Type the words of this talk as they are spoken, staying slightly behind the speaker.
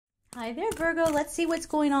Hi there, Virgo. Let's see what's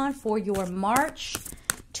going on for your March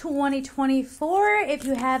 2024. If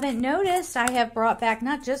you haven't noticed, I have brought back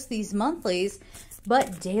not just these monthlies,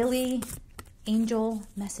 but daily angel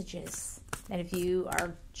messages. And if you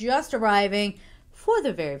are just arriving for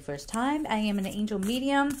the very first time, I am an angel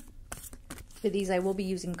medium. For these, I will be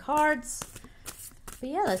using cards. But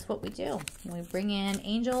yeah, that's what we do. We bring in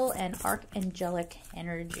angel and archangelic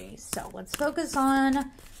energy. So let's focus on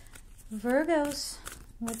Virgos.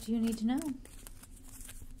 What do you need to know?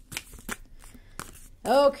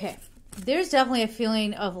 Okay. There's definitely a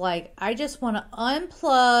feeling of like, I just want to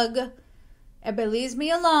unplug. Everybody leaves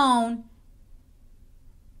me alone.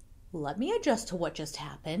 Let me adjust to what just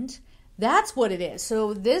happened. That's what it is.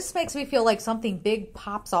 So this makes me feel like something big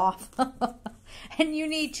pops off. And you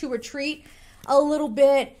need to retreat a little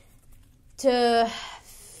bit to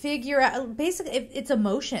figure out. Basically, it's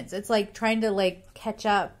emotions. It's like trying to like catch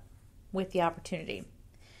up with the opportunity.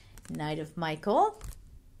 Knight of Michael.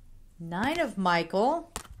 Nine of Michael.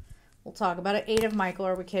 We'll talk about it. Eight of Michael.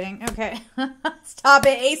 Are we kidding? Okay. Stop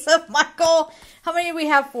it. Ace of Michael. How many do we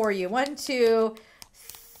have for you? One, two.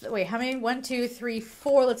 Wait, how many? 1, 2, 3,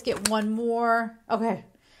 4. Let's get one more. Okay.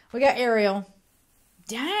 We got Ariel.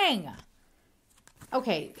 Dang.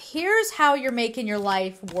 Okay. Here's how you're making your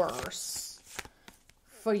life worse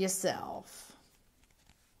for yourself.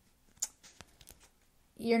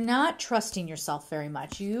 You're not trusting yourself very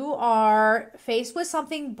much. You are faced with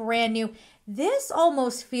something brand new. This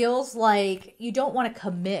almost feels like you don't want to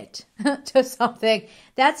commit to something.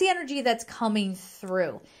 That's the energy that's coming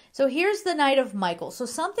through. So here's the Knight of Michael. So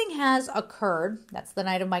something has occurred. That's the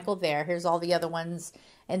Knight of Michael there. Here's all the other ones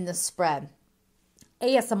in the spread.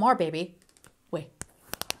 ASMR, baby. Wait.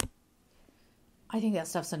 I think that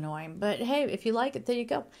stuff's annoying. But hey, if you like it, there you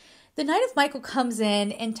go. The Knight of Michael comes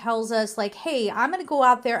in and tells us like, hey, I'm going to go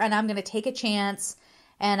out there and I'm going to take a chance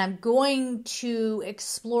and I'm going to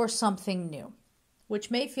explore something new, which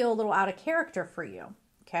may feel a little out of character for you,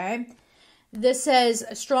 okay? This says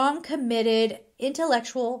strong, committed,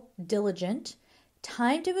 intellectual, diligent,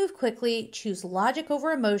 time to move quickly, choose logic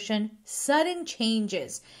over emotion, sudden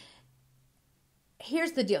changes.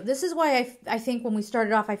 Here's the deal. This is why I think when we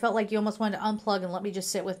started off, I felt like you almost wanted to unplug and let me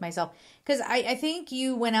just sit with myself. Because I think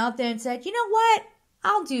you went out there and said, you know what?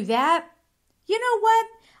 I'll do that. You know what?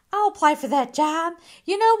 I'll apply for that job.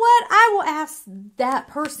 You know what? I will ask that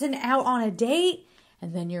person out on a date.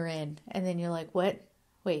 And then you're in. And then you're like, what?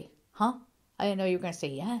 Wait, huh? I didn't know you were going to say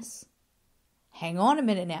yes. Hang on a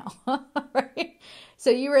minute now. Right?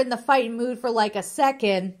 So you were in the fighting mood for like a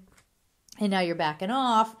second. And now you're backing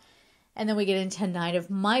off. And then we get into Knight of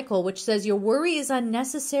Michael, which says your worry is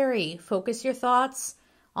unnecessary. Focus your thoughts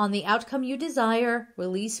on the outcome you desire.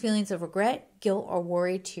 Release feelings of regret, guilt, or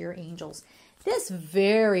worry to your angels. This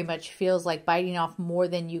very much feels like biting off more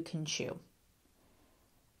than you can chew.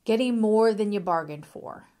 Getting more than you bargained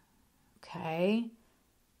for. Okay?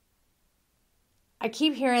 I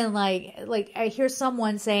keep hearing like I hear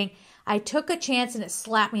someone saying, I took a chance and it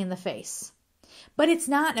slapped me in the face. But it's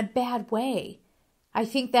not in a bad way. I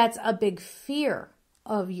think that's a big fear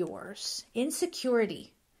of yours.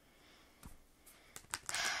 Insecurity.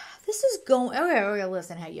 This is going... Okay,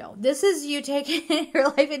 listen, hey, yo. This is you taking your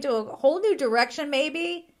life into a whole new direction,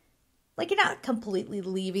 maybe. Like, you're not completely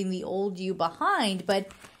leaving the old you behind, but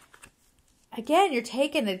again, you're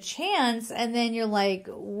taking a chance, and then you're like,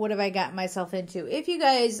 what have I gotten myself into? If you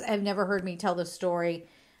guys have never heard me tell the story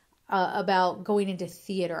about going into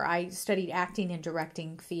theater, I studied acting and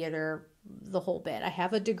directing theater the whole bit. I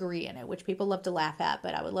have a degree in it, which people love to laugh at,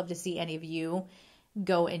 but I would love to see any of you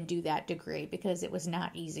go and do that degree because it was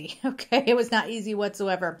not easy. Okay. It was not easy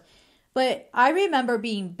whatsoever. But I remember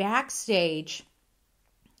being backstage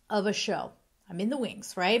of a show. I'm in the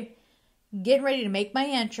wings, right? Getting ready to make my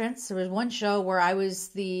entrance. There was one show where I was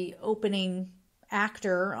the opening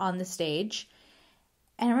actor on the stage.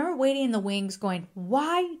 And I remember waiting in the wings going,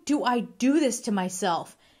 why do I do this to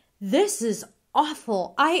myself? This is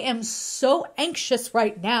awful. I am so anxious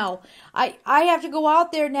right now. I have to go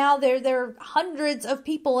out there now. There are hundreds of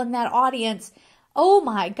people in that audience. Oh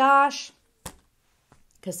my gosh.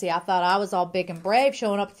 Because see, I thought I was all big and brave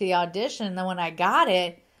showing up to the audition. And then when I got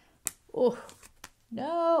it, oh,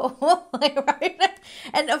 no. Right?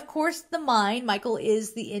 And of course the mind, Michael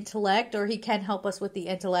is the intellect, or he can help us with the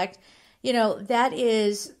intellect. You know, that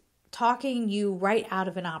is talking you right out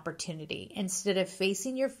of an opportunity instead of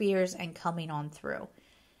facing your fears and coming on through.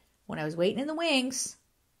 When I was waiting in the wings,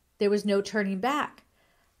 there was no turning back.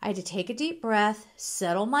 I had to take a deep breath,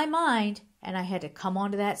 settle my mind, and I had to come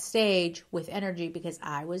onto that stage with energy because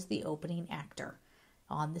I was the opening actor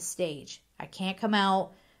on the stage. I can't come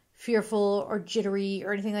out fearful or jittery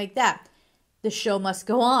or anything like that. The show must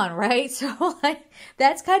go on, right? So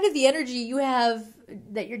that's kind of the energy you have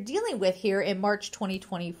that you're dealing with here in March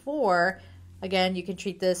 2024. Again, you can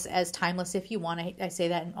treat this as timeless if you want. I say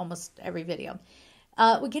that in almost every video.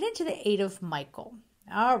 We get into the 8 of Michael.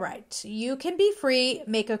 All right. You can be free.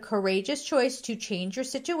 Make a courageous choice to change your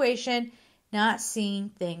situation, not seeing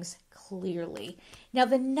things clearly. Now,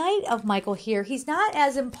 the Knight of Michael here, he's not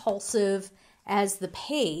as impulsive as the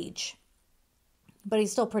Page, but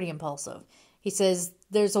he's still pretty impulsive. He says,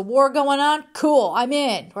 there's a war going on. Cool, I'm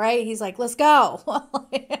in, right? He's like, let's go.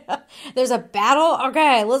 There's a battle.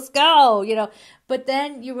 Okay, let's go, But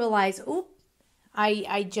then you realize, oop,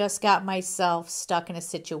 I just got myself stuck in a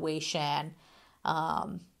situation.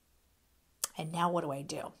 And now what do I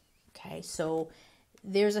do? Okay, so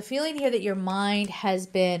there's a feeling here that your mind has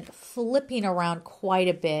been flipping around quite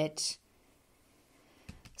a bit.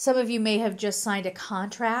 Some of you may have just signed a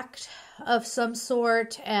contract of some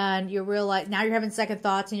sort and you realize now you're having second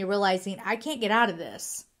thoughts and you're realizing I can't get out of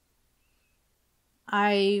this.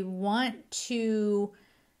 I want to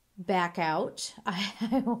back out.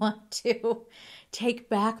 I want to take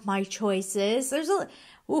back my choices. There's a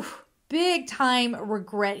big time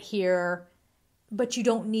regret here, but you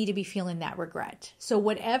don't need to be feeling that regret. So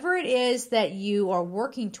whatever it is that you are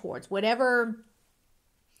working towards, whatever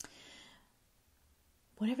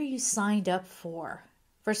you signed up for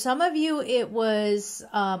some of you, it was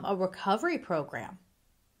a recovery program,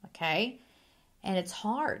 okay? And it's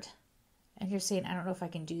hard. And you're saying, I don't know if I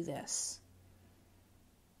can do this.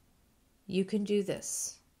 You can do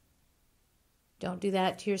this. Don't do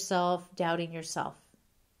that to yourself, doubting yourself.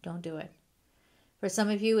 Don't do it. For some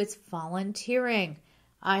of you, it's volunteering.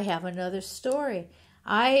 I have another story.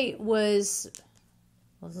 This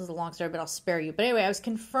is a long story, but I'll spare you. But anyway, I was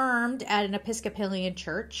confirmed at an Episcopalian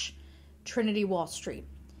church, Trinity Wall Street.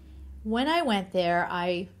 When I went there,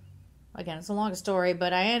 again, it's a long story,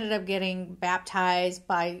 but I ended up getting baptized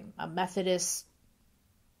by a Methodist,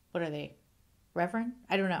 what are they? Reverend?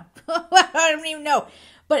 I don't know. I don't even know.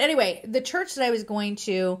 But anyway, the church that I was going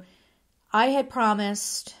to, I had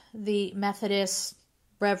promised the Methodist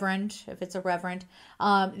reverend, if it's a reverend,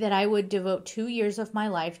 that I would devote 2 years of my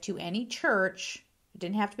life to any church. It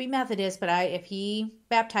didn't have to be Methodist, but if he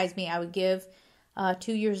baptized me, I would give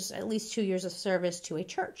 2 years, at least 2 years of service to a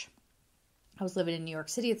church. I was living in New York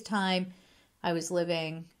City at the time. I was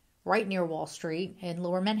living right near Wall Street in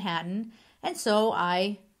Lower Manhattan. And so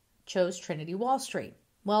I chose Trinity Wall Street.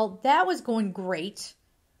 Well, that was going great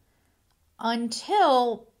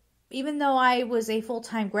until, even though I was a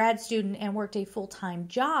full-time grad student and worked a full-time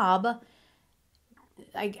job,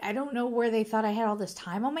 I don't know where they thought I had all this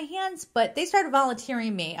time on my hands, but they started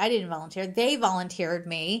volunteering me. I didn't volunteer. They volunteered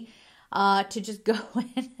me to just go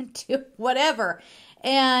in and do whatever.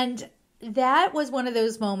 And that was one of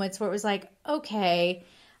those moments where it was like, okay,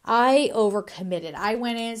 I overcommitted. I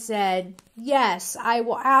went in and said, yes, I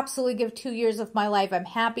will absolutely give 2 years of my life. I'm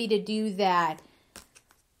happy to do that.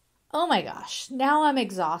 Oh my gosh, now I'm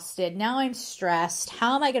exhausted. Now I'm stressed.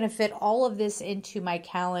 How am I going to fit all of this into my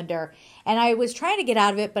calendar? And I was trying to get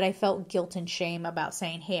out of it, but I felt guilt and shame about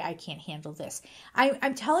saying, hey, I can't handle this.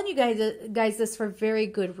 I'm telling you guys this for very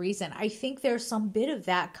good reason. I think there's some bit of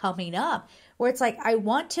that coming up where it's like, I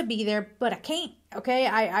want to be there, but I can't, okay?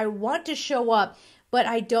 I want to show up, but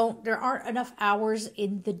I don't. There aren't enough hours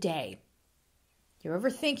in the day. You're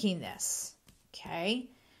overthinking this, okay?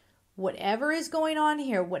 Whatever is going on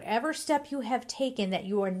here, whatever step you have taken that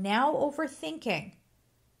you are now overthinking,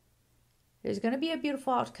 there's going to be a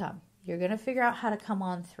beautiful outcome. You're going to figure out how to come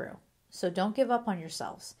on through. So don't give up on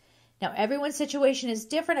yourselves. Now, everyone's situation is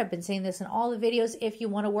different. I've been saying this in all the videos. If you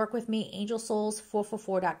want to work with me,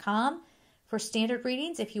 angelsouls444.com for standard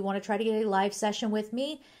readings. If you want to try to get a live session with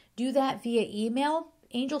me, do that via email,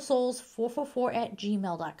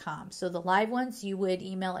 angelsouls444@gmail.com. So the live ones you would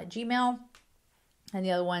email at Gmail, and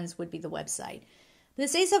the other ones would be the website.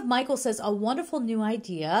 This Ace of Michael says, a wonderful new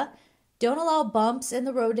idea. Don't allow bumps in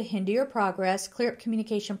the road to hinder your progress. Clear up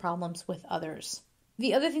communication problems with others.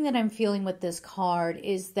 The other thing that I'm feeling with this card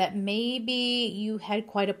is that maybe you had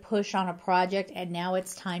quite a push on a project and now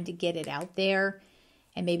it's time to get it out there.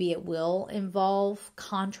 And maybe it will involve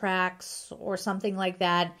contracts or something like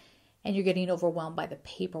that. And you're getting overwhelmed by the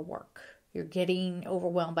paperwork. You're getting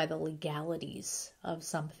overwhelmed by the legalities of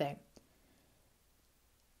something.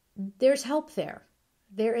 There's help there.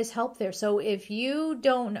 There is help there. So if you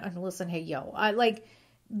don't, listen, hey, yo, I'm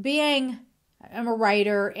a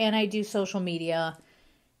writer and I do social media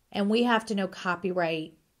and we have to know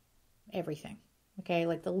copyright everything. Okay.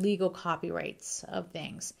 Like the legal copyrights of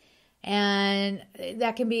things. And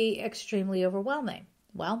that can be extremely overwhelming.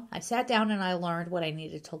 Well, I sat down and I learned what I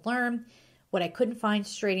needed to learn. What I couldn't find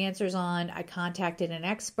straight answers on, I contacted an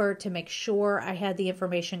expert to make sure I had the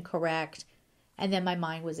information correct, and then my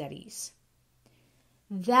mind was at ease.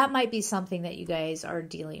 That might be something that you guys are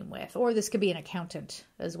dealing with, or this could be an accountant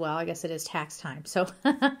as well. I guess it is tax time. So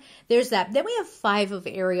there's that. Then we have 5 of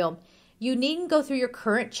Ariel. You needn't go through your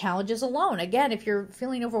current challenges alone. Again, if you're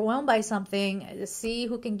feeling overwhelmed by something, see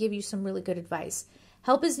who can give you some really good advice.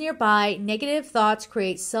 Help is nearby. Negative thoughts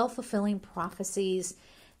create self-fulfilling prophecies.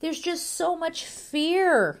 There's just so much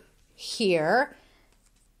fear here.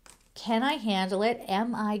 Can I handle it?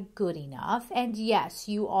 Am I good enough? And yes,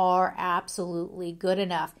 you are absolutely good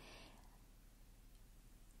enough.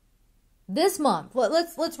 This month,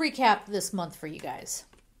 let's recap this month for you guys.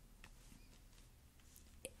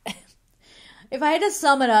 If I had to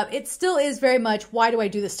sum it up, it still is very much, why do I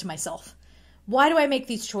do this to myself? Why do I make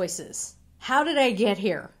these choices? How did I get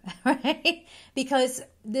here? Right? Because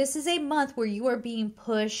this is a month where you are being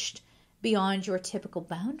pushed beyond your typical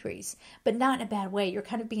boundaries, but not in a bad way. You're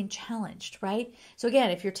kind of being challenged, right? So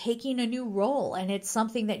again, if you're taking a new role and it's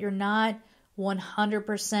something that you're not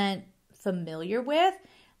 100% familiar with,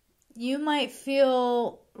 you might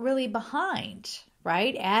feel really behind,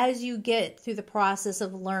 right? As you get through the process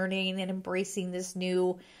of learning and embracing this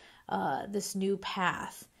new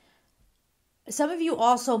path. Some of you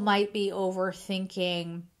also might be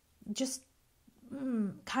overthinking just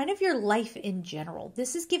kind of your life in general.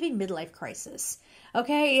 This is giving midlife crisis.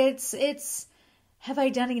 Okay, it's have I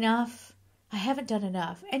done enough? I haven't done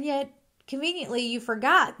enough. And yet, conveniently, you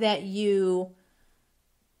forgot that you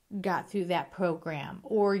got through that program,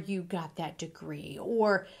 or you got that degree,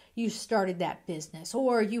 or you started that business,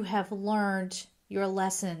 or you have learned your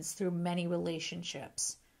lessons through many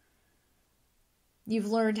relationships.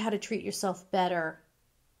 You've learned how to treat yourself better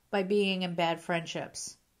by being in bad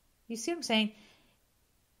friendships. You see what I'm saying?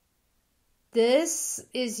 This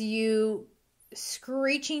is you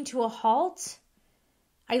screeching to a halt.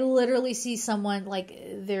 I literally see someone like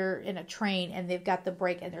they're in a train and they've got the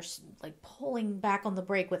brake and they're like pulling back on the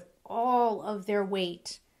brake with all of their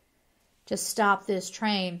weight to stop this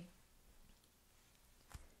train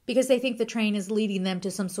because they think the train is leading them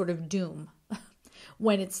to some sort of doom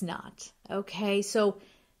when it's not. Okay, so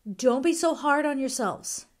don't be so hard on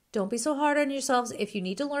yourselves. Don't be so hard on yourselves. If you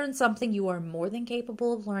need to learn something, you are more than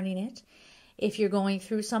capable of learning it. If you're going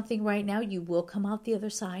through something right now, you will come out the other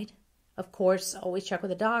side. Of course, always check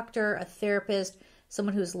with a doctor, a therapist,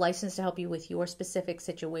 someone who's licensed to help you with your specific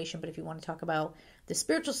situation. But if you want to talk about the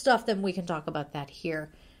spiritual stuff, then we can talk about that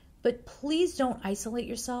here. But please don't isolate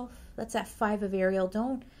yourself. That's that 5 of Ariel.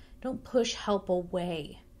 Don't push help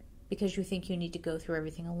away because you think you need to go through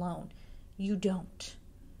everything alone. You don't.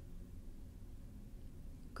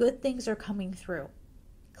 Good things are coming through.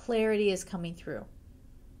 Clarity is coming through.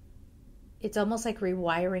 It's almost like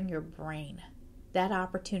rewiring your brain. That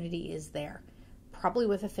opportunity is there. Probably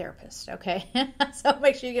with a therapist, okay? So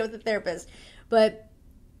make sure you get with a therapist. But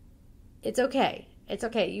it's okay. It's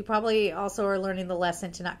okay. You probably also are learning the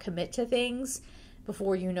lesson to not commit to things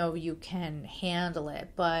before you know you can handle it.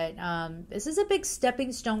 But this is a big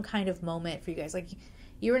stepping stone kind of moment for you guys. Like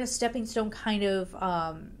you're in a stepping stone kind of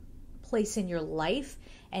place in your life,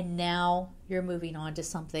 and now you're moving on to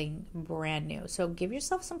something brand new. So give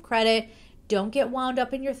yourself some credit. Don't get wound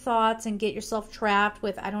up in your thoughts and get yourself trapped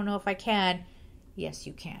with, I don't know if I can. Yes,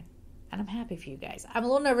 you can. And I'm happy for you guys. I'm a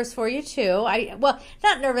little nervous for you too. Well,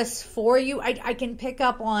 not nervous for you. I can pick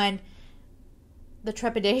up on the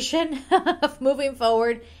trepidation of moving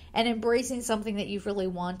forward and embracing something that you've really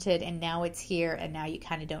wanted, and now it's here, and now you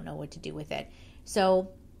kind of don't know what to do with it. So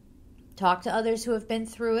talk to others who have been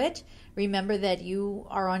through it. Remember that you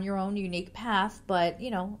are on your own unique path, but,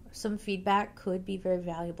 some feedback could be very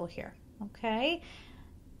valuable here. Okay?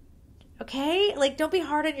 Okay? Like, don't be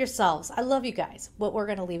hard on yourselves. I love you guys, but we're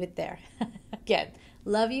going to leave it there. Again,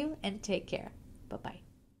 love you and take care. Bye-bye.